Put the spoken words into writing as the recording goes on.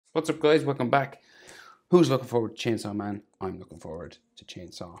What's up, guys? Welcome back. Who's looking forward to Chainsaw Man? I'm looking forward to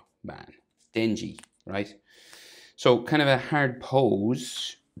Chainsaw Man. Denji, right? So kind of a hard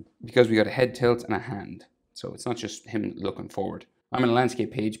pose because we got a head tilt and a hand. So it's not just him looking forward. I'm on a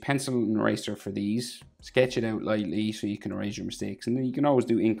landscape page, pencil and eraser for these. Sketch it out lightly so you can erase your mistakes. And then you can always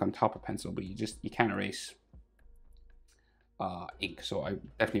do ink on top of pencil, but you can't erase ink. So I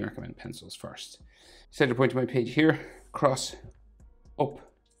definitely recommend pencils first. Center point of my page here, cross up.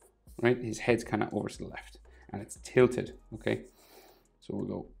 Right, his head's kind of over to the left and it's tilted. Okay, so we'll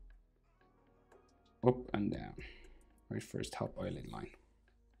go up and down right for his top eyelid line.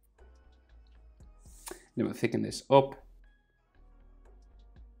 Then we'll thicken this up.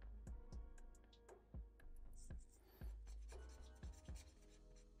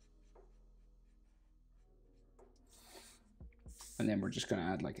 And then we're just going to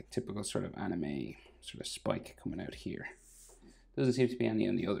add like a typical sort of anime sort of spike coming out here. Doesn't seem to be any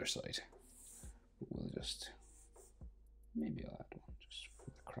on the other side. We'll just, maybe I'll add one just for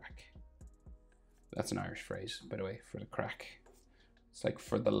the crack. That's an Irish phrase, by the way, for the crack. It's like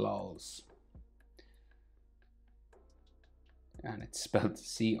for the lols. And it's spelled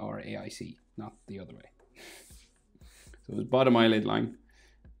C-R-A-I-C, not the other way. So his bottom eyelid line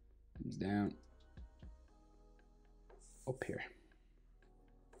comes down, up here.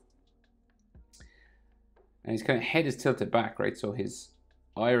 And his kind of head is tilted back, right? So his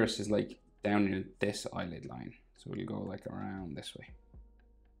iris is like down near this eyelid line. So it'll go like around this way.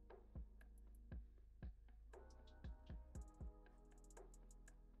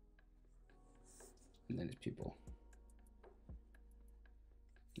 And then his pupil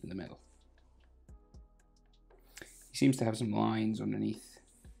in the middle. He seems to have some lines underneath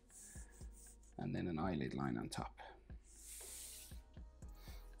and then an eyelid line on top.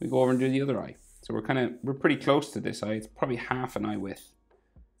 We go over and do the other eye. So we're pretty close to this eye. It's probably half an eye width.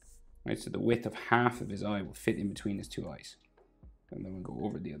 Right, so the width of half of his eye will fit in between his two eyes. And then we'll go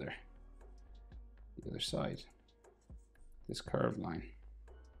over the other side. This curved line.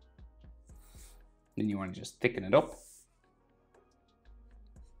 Then you want to just thicken it up.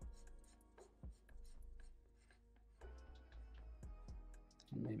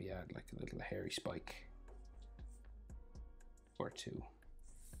 And maybe add like a little hairy spike or two.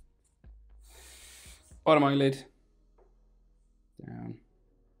 Bottom eyelid, down.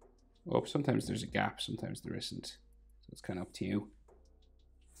 Oh, sometimes there's a gap, sometimes there isn't. So it's kind of up to you.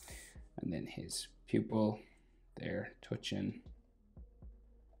 And then his pupil there, touching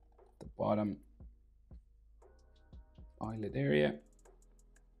the bottom eyelid area.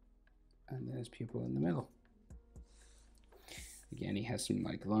 And then his pupil in the middle. Again, he has some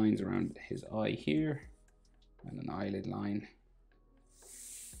like lines around his eye here and an eyelid line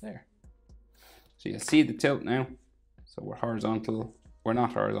there. So you'll see the tilt now. So we're horizontal. We're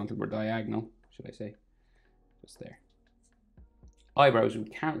not horizontal, we're diagonal, should I say. Just there. Eyebrows, we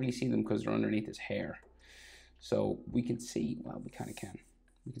can't really see them because they're underneath his hair. So we can see, well, we kind of can.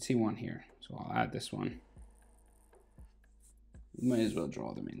 We can see one here. So I'll add this one. We might as well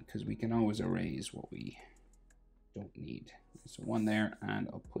draw them in because we can always erase what we don't need. So one there, and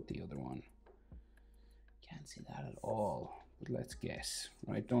I'll put the other one. Can't see that at all, but let's guess.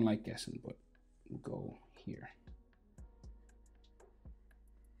 Right, don't like guessing, but we'll go here.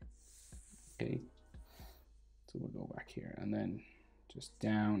 Okay, so we'll go back here and then just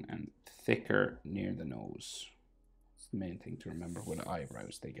down and thicker near the nose. It's the main thing to remember with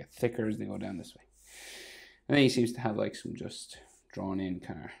eyebrows. They get thicker as they go down this way. And then he seems to have like some just drawn in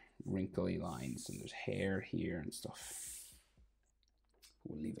kind of wrinkly lines, and there's hair here and stuff.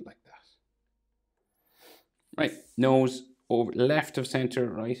 We'll leave it like that. Right, nose over left of center,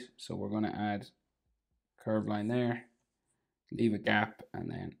 right? So we're going to add curved line there, leave a gap, and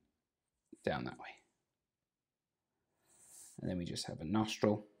then down that way. And then we just have a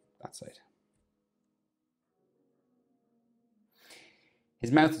nostril that side.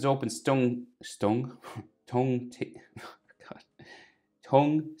 His mouth is open, tongue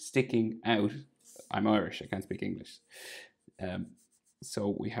sticking out. I'm Irish, I can't speak English.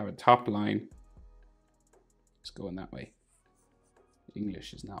 So we have a top line. It's going that way.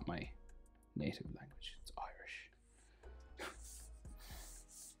 English is not my native language, it's Irish.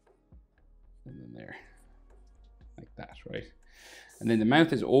 And then there, like that, right? And then the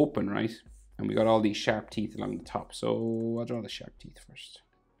mouth is open, right? And we got all these sharp teeth along the top. So I'll draw the sharp teeth first.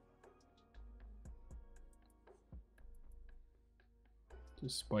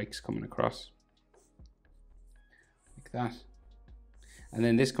 Just spikes coming across. Like that. And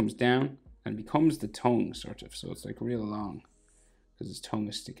then this comes down and becomes the tongue, sort of. So it's like real long because his tongue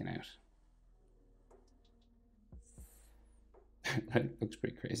is sticking out. Right? Looks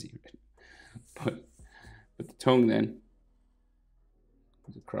pretty crazy. But the tongue then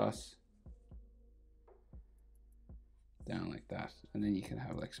goes across, down like that, and then you can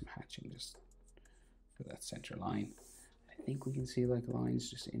have like some hatching just for that center line. I think we can see like lines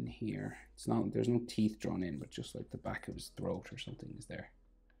just in here. It's not, there's no teeth drawn in, but just like the back of his throat or something is there.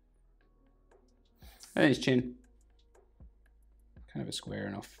 And his chin, kind of a square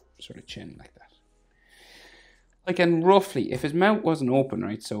enough sort of chin like that. Like, and roughly, if his mouth wasn't open,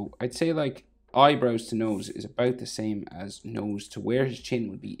 right, so I'd say like eyebrows to nose is about the same as nose to where his chin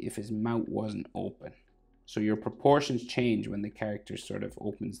would be if his mouth wasn't open. So your proportions change when the character sort of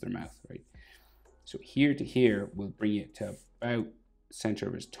opens their mouth, right? So here to here will bring it to about center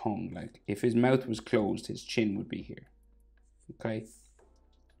of his tongue. Like if his mouth was closed, his chin would be here. Okay?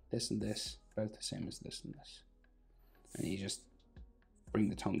 This and this, about the same as this and this. And you just bring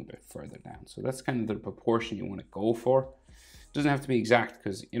the tongue a bit further down. So that's kind of the proportion you want to go for. It doesn't have to be exact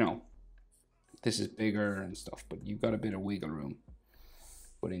because, you know, this is bigger and stuff, but you've got a bit of wiggle room.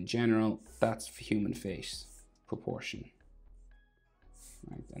 But in general, that's human face proportion.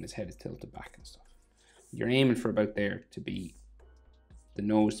 Right? And his head is tilted back and stuff. You're aiming for about there to be, the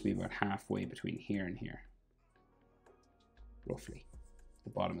nose to be about halfway between here and here. Roughly. The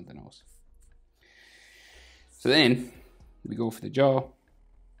bottom of the nose. So then, we go for the jaw.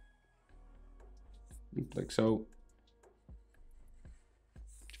 Like so.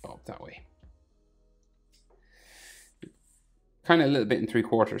 Jaw up that way. Kind of a little bit in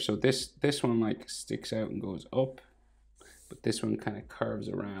 3/4. So this one like sticks out and goes up. But this one kind of curves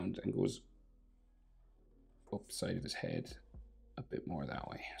around and goes up the side of his head a bit more that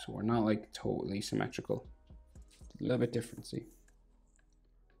way. So we're not like totally symmetrical. A little bit different, see?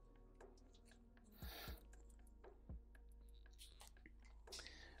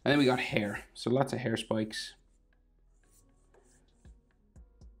 And then we got hair. So lots of hair spikes.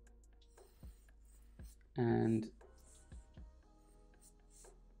 And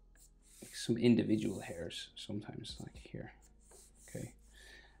some individual hairs sometimes, like here. Okay.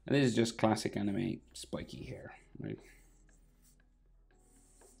 And this is just classic anime spiky hair, right?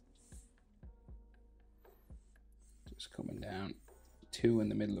 Just coming down. 2 in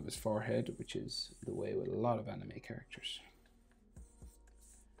the middle of his forehead, which is the way with a lot of anime characters.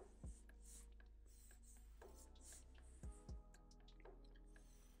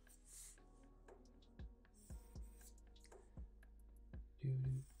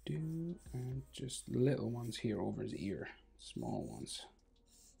 And just little ones here over his ear, small ones.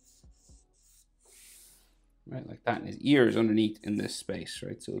 Right, like that. And his ear is underneath in this space,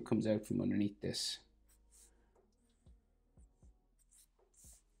 right? So it comes out from underneath this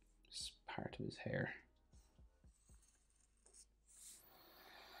part of his hair.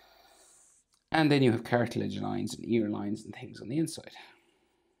 And then you have cartilage lines and ear lines and things on the inside.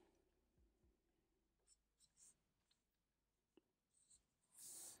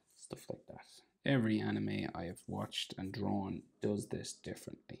 Stuff like that. Every anime I have watched and drawn does this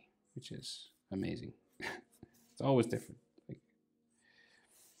differently, which is amazing. It's always different.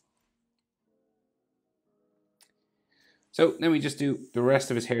 So then we just do the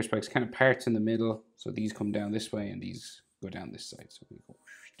rest of his hair spikes, kind of parts in the middle. So these come down this way and these go down this side. So we go,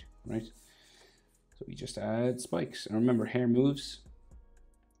 right? So we just add spikes. And remember, hair moves.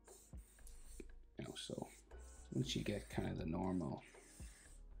 You know, so once you get kind of the normal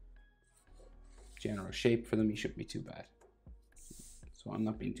general shape for them, you shouldn't be too bad. So I'm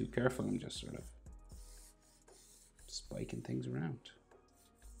not being too careful. I'm just sort of spiking things around.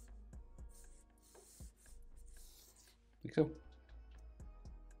 Like so.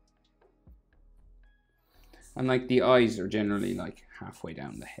 And like the eyes are generally like halfway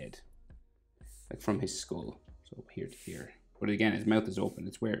down the head, like from his skull, so here to here. But again, his mouth is open.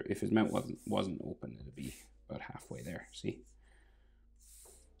 It's where if his mouth wasn't open, it'd be about halfway there. See,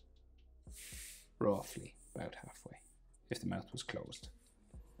 roughly about halfway if the mouth was closed.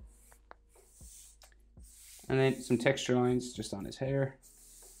 And then some texture lines just on his hair.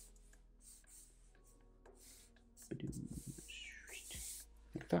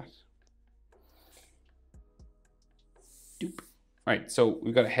 Like that. Doop. All right, so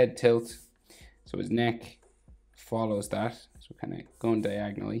we've got a head tilt. So his neck follows that. So kind of going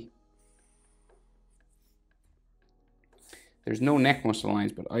diagonally. There's no neck muscle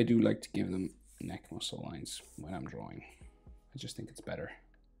lines, but I do like to give them neck muscle lines when I'm drawing. I just think it's better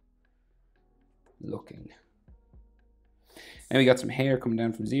looking. And we got some hair coming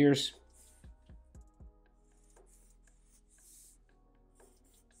down from his ears.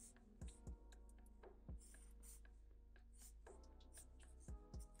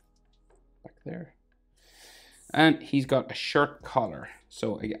 Back there. And he's got a shirt collar.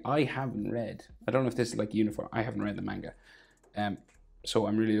 So I haven't read, I don't know if this is like uniform, I haven't read the manga. So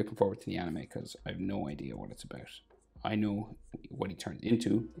I'm really looking forward to the anime because I have no idea what it's about. I know what he turns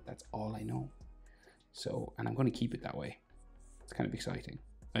into, but that's all I know. So, and I'm going to keep it that way. It's kind of exciting.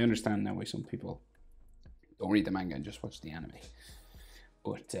 I understand now why some people don't read the manga and just watch the anime.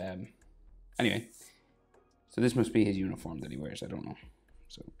 But anyway, so this must be his uniform that he wears. I don't know.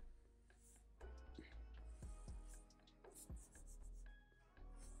 So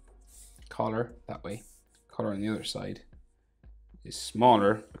collar that way. Collar on the other side is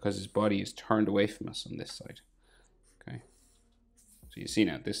smaller because his body is turned away from us on this side. Okay. So you see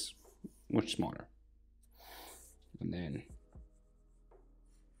now this much smaller. And then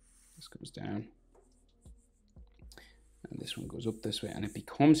this comes down. And this one goes up this way, and it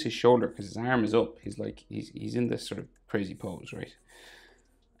becomes his shoulder because his arm is up. He's like he's in this sort of crazy pose, right?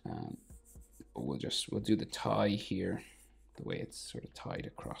 But we'll do the tie here, the way it's sort of tied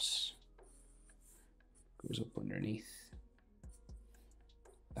across. Goes up underneath.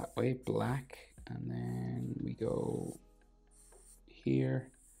 That way, black, and then we go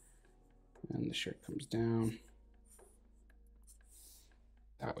here, and the shirt comes down.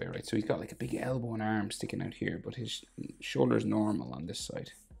 That way, right? So he's got like a big elbow and arm sticking out here, but his shoulder is normal on this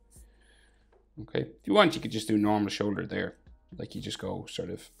side. Okay, if you want, you could just do normal shoulder there. Like you just go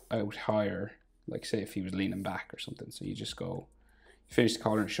sort of out higher, like say if he was leaning back or something. So you just go, finish the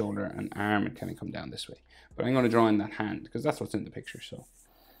collar and shoulder and arm and kind of come down this way. But I'm going to draw in that hand because that's what's in the picture. So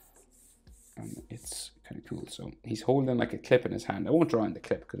and it's kind of cool. So he's holding like a clip in his hand. I won't draw in the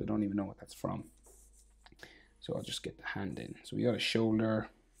clip because I don't even know what that's from. So I'll just get the hand in. So we got a shoulder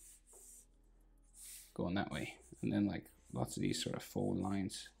going that way. And then like lots of these sort of fold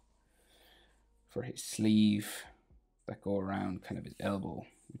lines for his sleeve that go around kind of his elbow,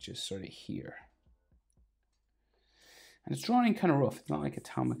 which is sort of here. And it's drawn in kind of rough. It's not like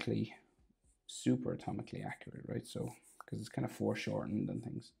super atomically accurate, right? So, because it's kind of foreshortened and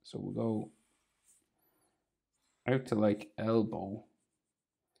things. So we'll go out to like elbow.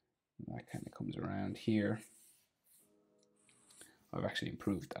 And that kind of comes around here. I've actually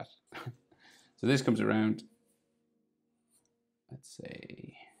improved that. So this comes around, let's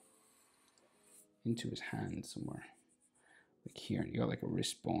say, into his hand somewhere. Like here, and you got like a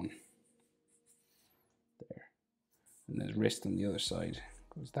wrist bone there. And then his wrist on the other side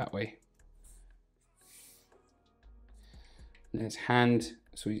goes that way. And then his hand,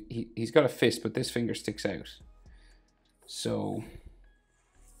 so he's got a fist, but this finger sticks out. So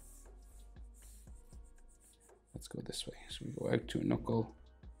let's go this way. So we go out to a knuckle,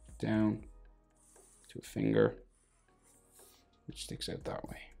 down to a finger, which sticks out that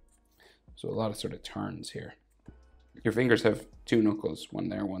way. So a lot of sort of turns here. Your fingers have two knuckles, one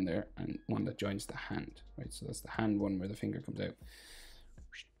there, and one that joins the hand, right? So that's the hand one where the finger comes out.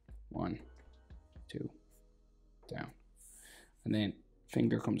 1, 2, down. And then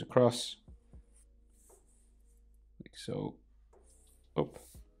finger comes across, like so, up.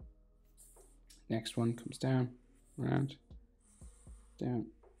 Next one comes down, round, down,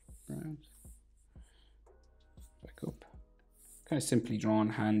 round, back up. Kind of simply drawn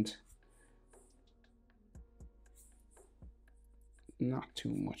hand. Not too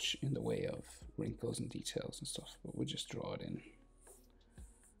much in the way of wrinkles and details and stuff, but we'll just draw it in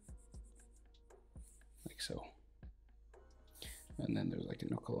like so. And then there's like a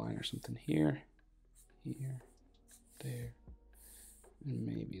knuckle line or something here, here, there, and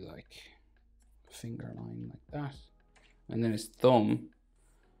maybe like a finger line like that. And then his thumb,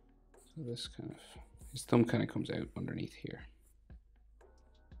 so this kind of, his thumb kind of comes out underneath here.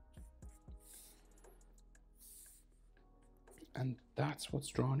 And that's what's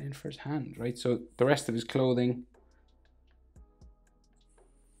drawn in for his hand, right? So the rest of his clothing,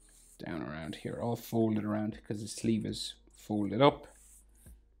 down around here, all folded around because his sleeve is folded up.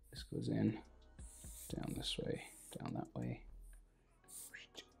 This goes in, down this way, down that way.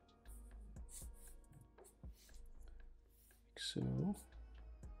 Like so.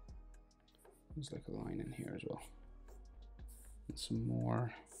 There's like a line in here as well. And some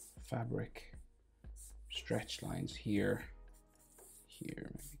more fabric stretch lines here.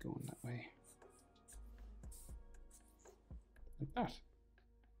 Here, maybe going that way. Like that.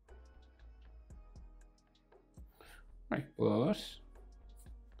 Right, but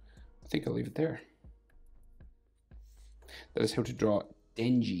I think I'll leave it there. That is how to draw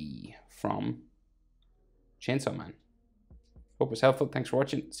Denji from Chainsaw Man. Hope it's helpful. Thanks for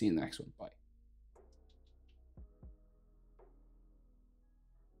watching. See you in the next one. Bye.